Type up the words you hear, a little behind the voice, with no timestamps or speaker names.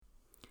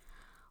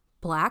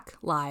Black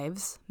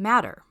Lives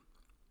Matter.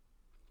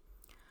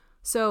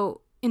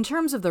 So, in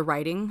terms of the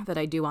writing that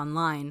I do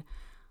online,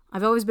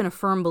 I've always been a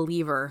firm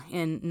believer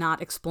in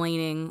not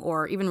explaining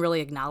or even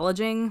really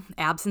acknowledging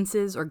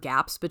absences or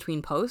gaps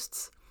between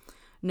posts.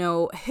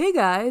 No, hey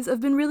guys, I've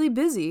been really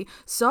busy.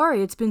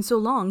 Sorry, it's been so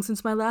long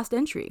since my last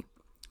entry.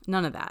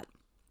 None of that.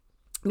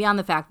 Beyond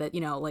the fact that,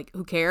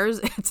 who cares?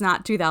 It's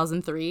not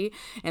 2003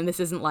 and this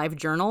isn't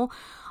LiveJournal.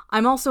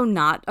 I'm also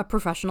not a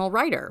professional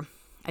writer.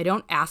 I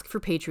don't ask for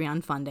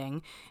Patreon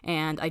funding,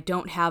 and I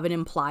don't have an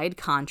implied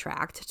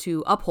contract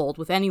to uphold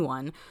with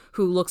anyone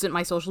who looks at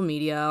my social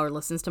media or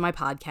listens to my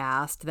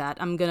podcast that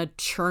I'm going to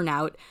churn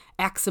out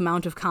X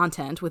amount of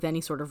content with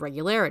any sort of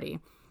regularity.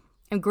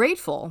 I'm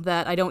grateful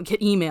that I don't get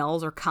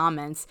emails or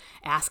comments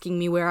asking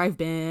me where I've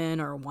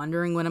been or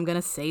wondering when I'm going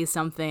to say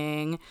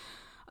something,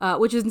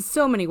 which in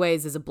so many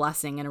ways is a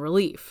blessing and a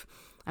relief.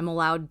 I'm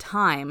allowed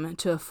time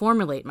to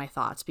formulate my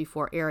thoughts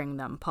before airing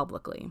them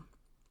publicly.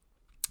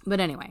 But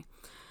anyway,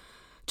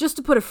 just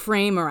to put a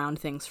frame around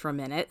things for a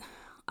minute,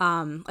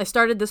 I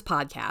started this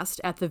podcast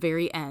at the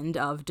very end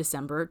of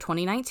December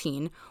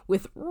 2019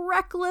 with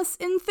reckless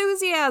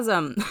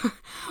enthusiasm.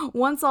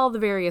 Once all the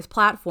various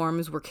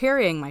platforms were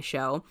carrying my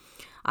show,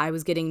 I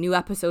was getting new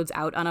episodes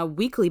out on a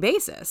weekly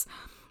basis.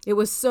 It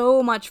was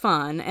so much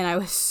fun, and I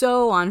was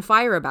so on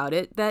fire about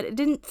it that it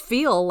didn't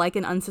feel like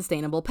an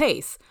unsustainable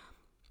pace.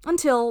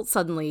 Until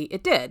suddenly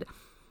it did,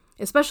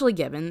 especially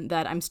given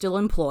that I'm still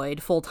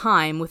employed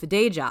full-time with a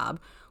day job,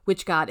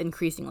 which got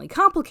increasingly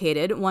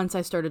complicated once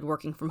I started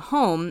working from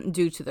home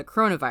due to the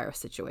coronavirus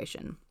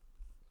situation.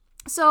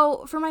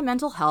 So, for my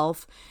mental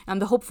health and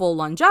the hopeful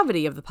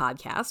longevity of the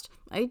podcast,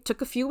 I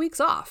took a few weeks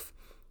off,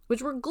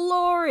 which were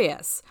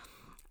glorious.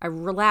 I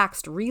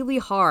relaxed really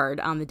hard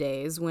on the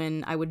days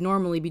when I would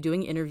normally be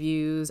doing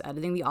interviews,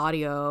 editing the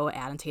audio,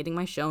 annotating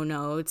my show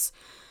notes.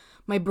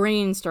 My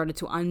brain started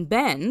to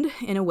unbend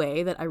in a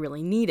way that I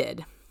really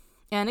needed.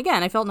 And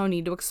again, I felt no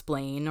need to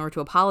explain or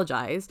to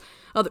apologize,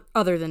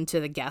 other than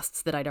to the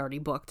guests that I'd already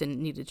booked and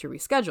needed to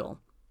reschedule.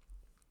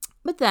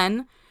 But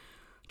then,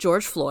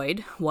 George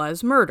Floyd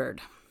was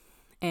murdered,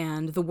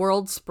 and the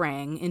world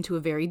sprang into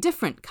a very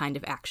different kind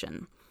of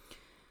action.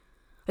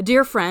 A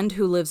dear friend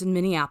who lives in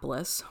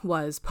Minneapolis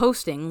was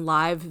posting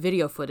live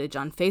video footage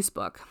on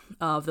Facebook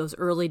of those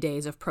early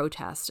days of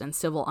protest and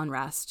civil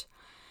unrest.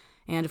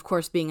 And of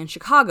course, being in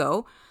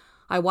Chicago,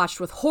 I watched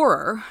with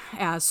horror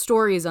as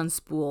stories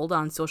unspooled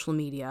on social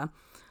media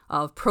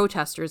of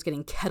protesters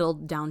getting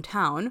kettled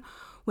downtown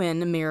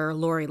when Mayor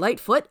Lori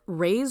Lightfoot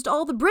raised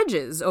all the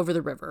bridges over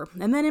the river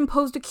and then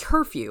imposed a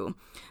curfew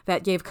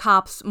that gave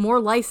cops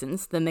more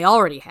license than they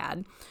already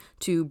had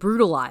to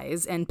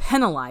brutalize and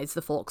penalize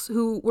the folks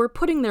who were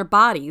putting their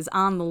bodies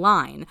on the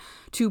line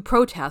to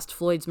protest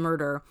Floyd's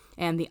murder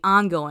and the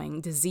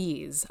ongoing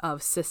disease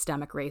of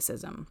systemic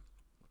racism.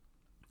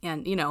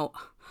 And,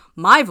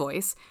 my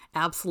voice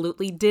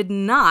absolutely did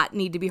not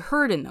need to be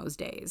heard in those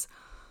days.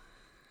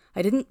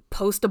 I didn't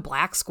post a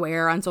black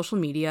square on social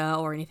media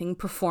or anything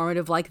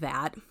performative like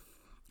that.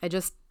 I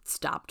just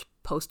stopped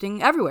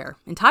posting everywhere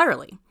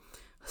entirely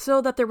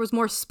so that there was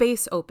more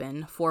space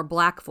open for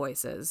black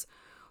voices,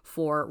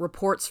 for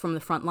reports from the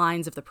front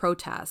lines of the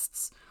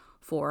protests,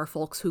 for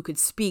folks who could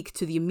speak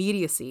to the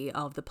immediacy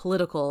of the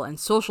political and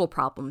social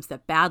problems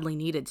that badly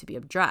needed to be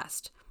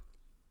addressed.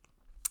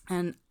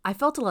 And I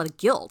felt a lot of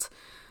guilt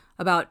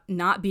about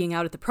not being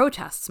out at the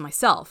protests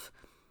myself.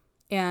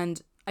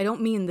 And I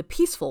don't mean the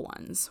peaceful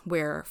ones,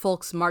 where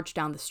folks march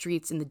down the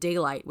streets in the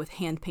daylight with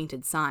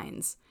hand-painted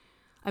signs.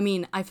 I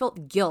mean, I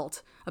felt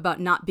guilt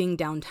about not being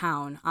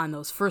downtown on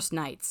those first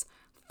nights,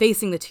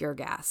 facing the tear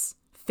gas,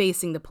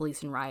 facing the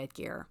police in riot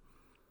gear.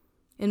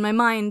 In my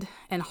mind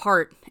and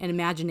heart and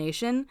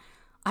imagination,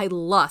 I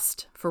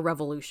lust for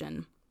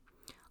revolution.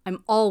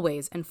 I'm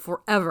always and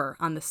forever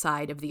on the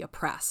side of the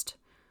oppressed.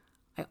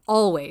 I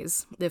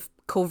always, if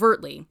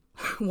covertly,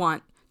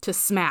 want to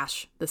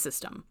smash the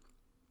system.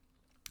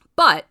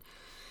 But,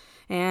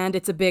 and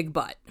it's a big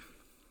but,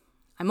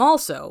 I'm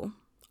also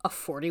a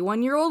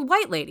 41-year-old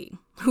white lady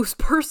who's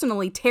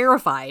personally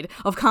terrified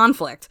of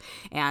conflict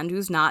and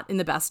who's not in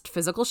the best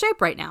physical shape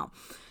right now.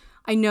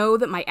 I know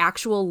that my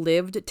actual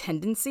lived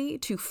tendency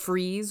to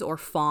freeze or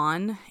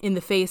fawn in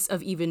the face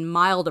of even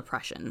mild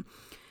oppression.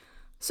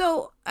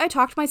 So I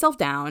talked myself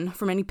down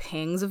from any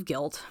pangs of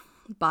guilt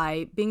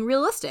by being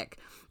realistic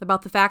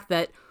about the fact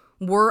that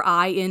were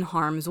I in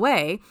harm's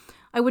way,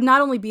 I would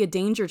not only be a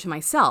danger to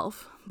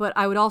myself, but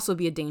I would also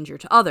be a danger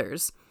to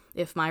others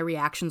if my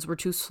reactions were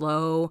too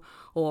slow,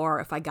 or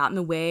if I got in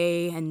the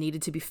way and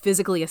needed to be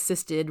physically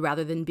assisted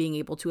rather than being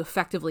able to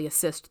effectively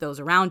assist those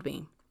around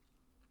me.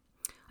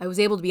 I was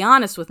able to be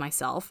honest with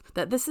myself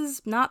that this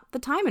is not the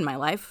time in my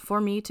life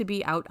for me to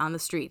be out on the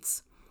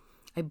streets.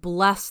 I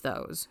bless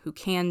those who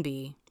can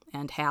be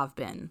and have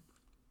been.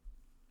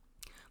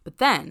 But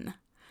then,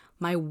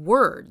 my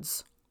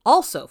words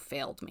also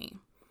failed me.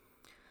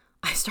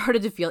 I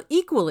started to feel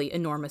equally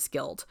enormous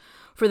guilt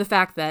for the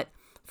fact that,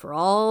 for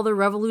all the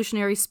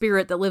revolutionary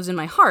spirit that lives in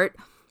my heart,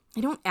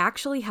 I don't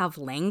actually have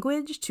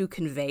language to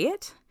convey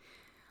it.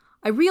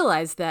 I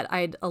realized that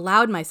I'd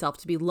allowed myself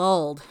to be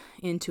lulled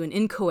into an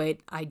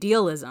inchoate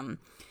idealism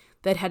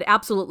that had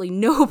absolutely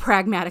no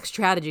pragmatic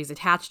strategies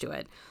attached to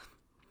it.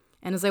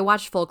 And as I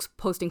watched folks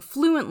posting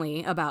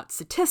fluently about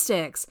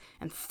statistics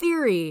and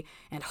theory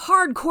and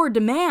hardcore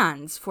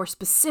demands for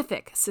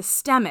specific,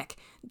 systemic,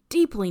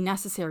 deeply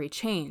necessary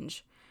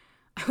change,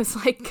 I was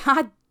like,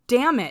 God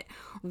damn it,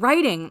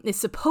 writing is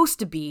supposed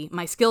to be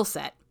my skill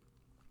set.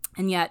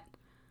 And yet,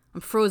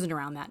 I'm frozen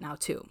around that now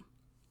too.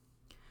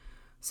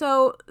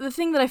 So the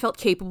thing that I felt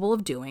capable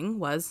of doing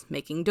was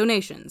making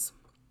donations.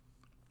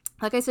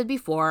 Like I said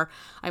before,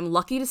 I'm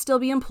lucky to still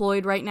be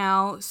employed right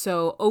now,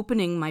 so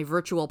opening my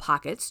virtual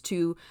pockets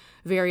to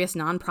various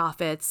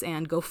nonprofits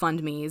and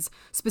GoFundMes,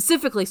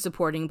 specifically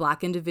supporting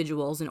Black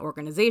individuals and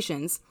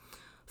organizations,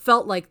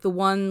 felt like the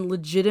one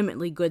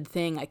legitimately good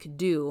thing I could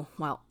do,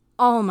 while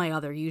all my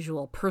other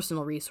usual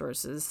personal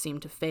resources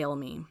seemed to fail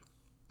me.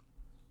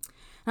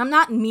 And I'm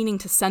not meaning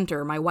to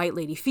center my white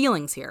lady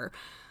feelings here.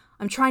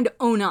 I'm trying to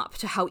own up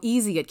to how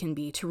easy it can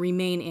be to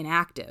remain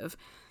inactive,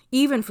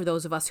 even for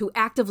those of us who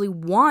actively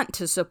want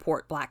to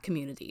support Black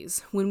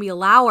communities, when we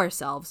allow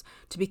ourselves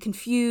to be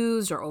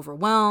confused or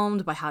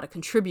overwhelmed by how to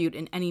contribute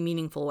in any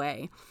meaningful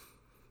way.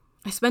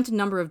 I spent a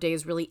number of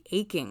days really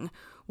aching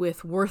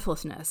with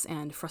worthlessness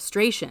and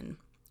frustration,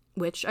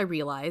 which I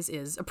realize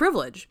is a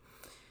privilege.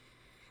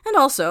 And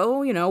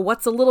also,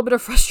 what's a little bit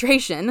of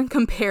frustration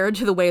compared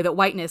to the way that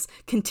whiteness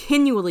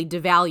continually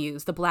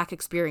devalues the Black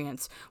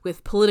experience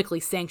with politically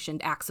sanctioned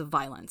acts of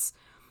violence.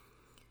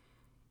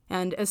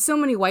 And as so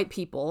many white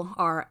people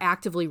are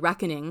actively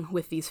reckoning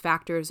with these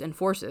factors and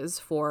forces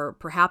for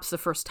perhaps the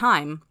first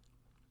time,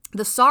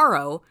 the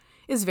sorrow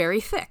is very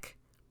thick,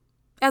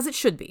 as it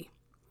should be.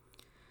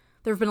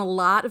 There have been a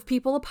lot of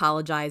people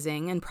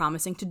apologizing and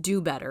promising to do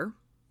better,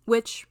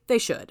 which they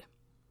should.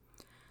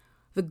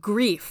 The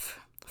grief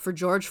for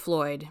George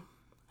Floyd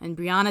and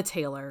Breonna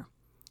Taylor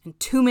and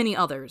too many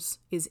others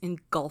is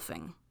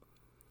engulfing,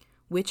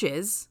 which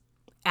is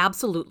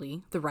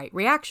absolutely the right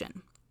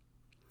reaction.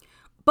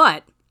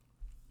 But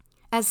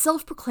as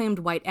self-proclaimed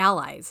white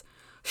allies,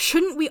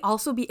 shouldn't we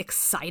also be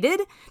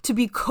excited to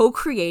be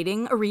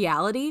co-creating a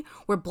reality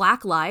where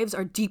Black lives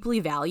are deeply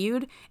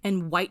valued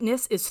and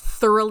whiteness is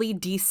thoroughly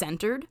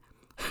decentered?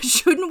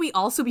 Shouldn't we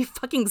also be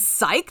fucking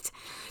psyched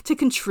to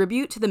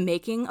contribute to the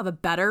making of a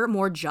better,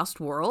 more just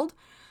world?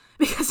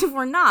 Because if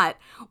we're not,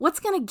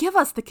 what's going to give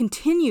us the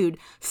continued,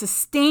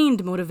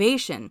 sustained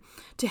motivation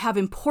to have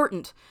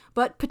important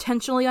but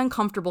potentially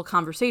uncomfortable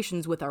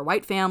conversations with our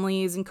white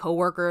families and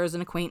coworkers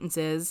and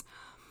acquaintances?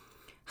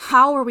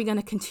 How are we going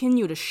to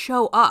continue to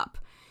show up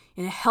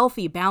in a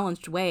healthy,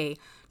 balanced way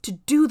to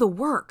do the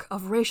work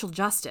of racial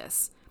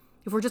justice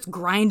if we're just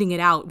grinding it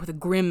out with a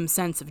grim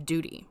sense of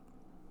duty?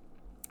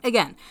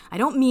 Again, I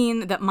don't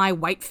mean that my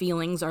white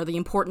feelings are the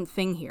important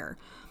thing here.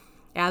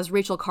 As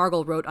Rachel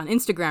Cargle wrote on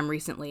Instagram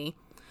recently,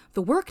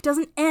 the work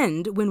doesn't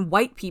end when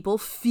white people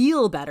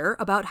feel better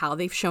about how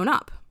they've shown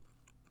up.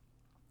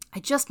 I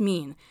just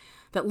mean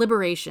that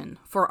liberation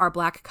for our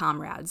Black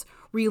comrades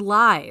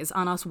relies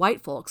on us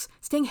white folks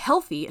staying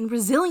healthy and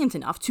resilient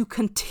enough to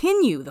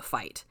continue the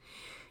fight.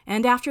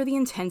 And after the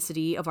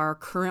intensity of our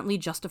currently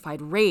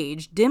justified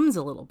rage dims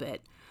a little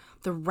bit,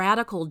 the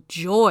radical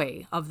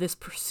joy of this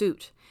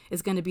pursuit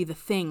is going to be the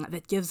thing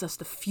that gives us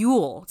the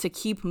fuel to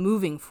keep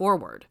moving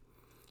forward,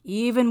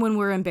 even when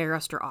we're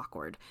embarrassed or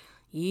awkward,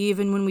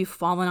 even when we've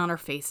fallen on our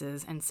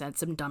faces and said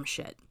some dumb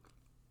shit.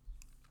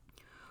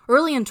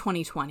 Early in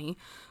 2020,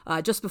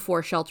 just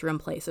before Shelter in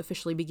Place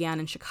officially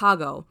began in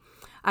Chicago,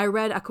 I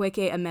read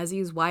Akwaeke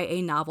Emezi's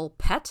YA novel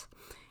Pet,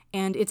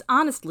 and it's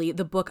honestly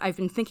the book I've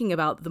been thinking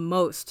about the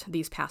most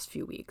these past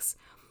few weeks.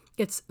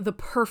 It's the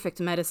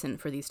perfect medicine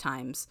for these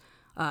times.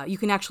 You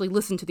can actually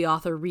listen to the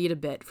author read a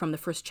bit from the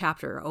first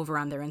chapter over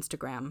on their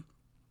Instagram.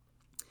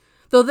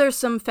 Though there's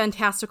some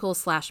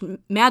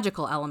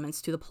fantastical/magical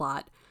elements to the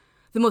plot,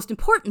 the most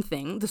important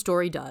thing the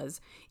story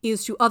does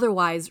is to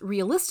otherwise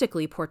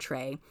realistically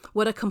portray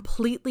what a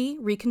completely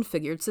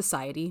reconfigured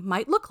society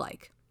might look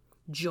like.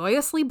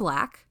 Joyously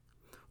Black,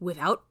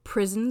 without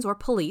prisons or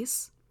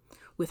police,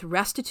 with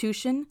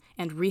restitution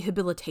and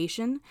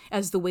rehabilitation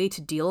as the way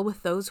to deal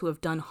with those who have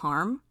done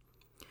harm,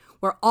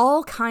 where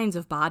all kinds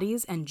of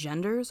bodies and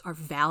genders are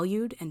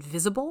valued and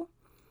visible,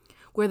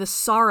 where the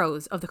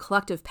sorrows of the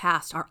collective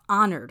past are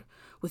honored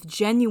with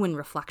genuine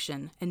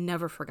reflection and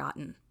never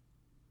forgotten.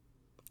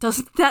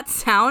 Doesn't that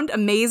sound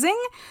amazing?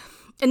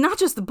 And not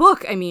just the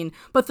book,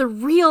 but the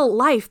real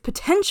life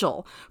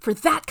potential for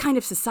that kind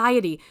of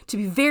society to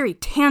be very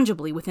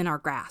tangibly within our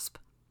grasp.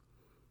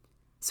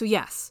 So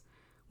yes,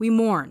 we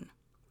mourn,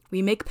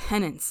 we make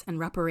penance and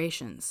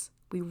reparations,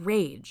 we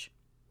rage.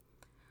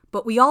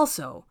 But we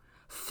also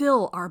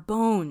fill our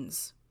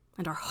bones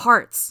and our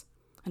hearts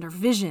and our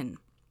vision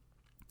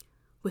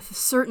with the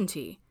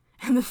certainty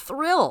and the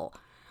thrill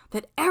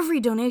that every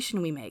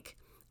donation we make,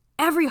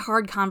 every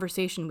hard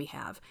conversation we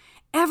have,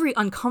 every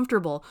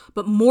uncomfortable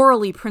but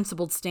morally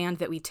principled stand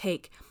that we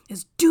take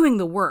is doing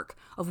the work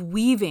of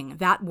weaving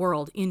that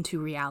world into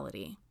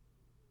reality.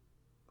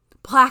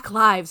 Black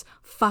lives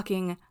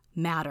fucking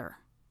matter.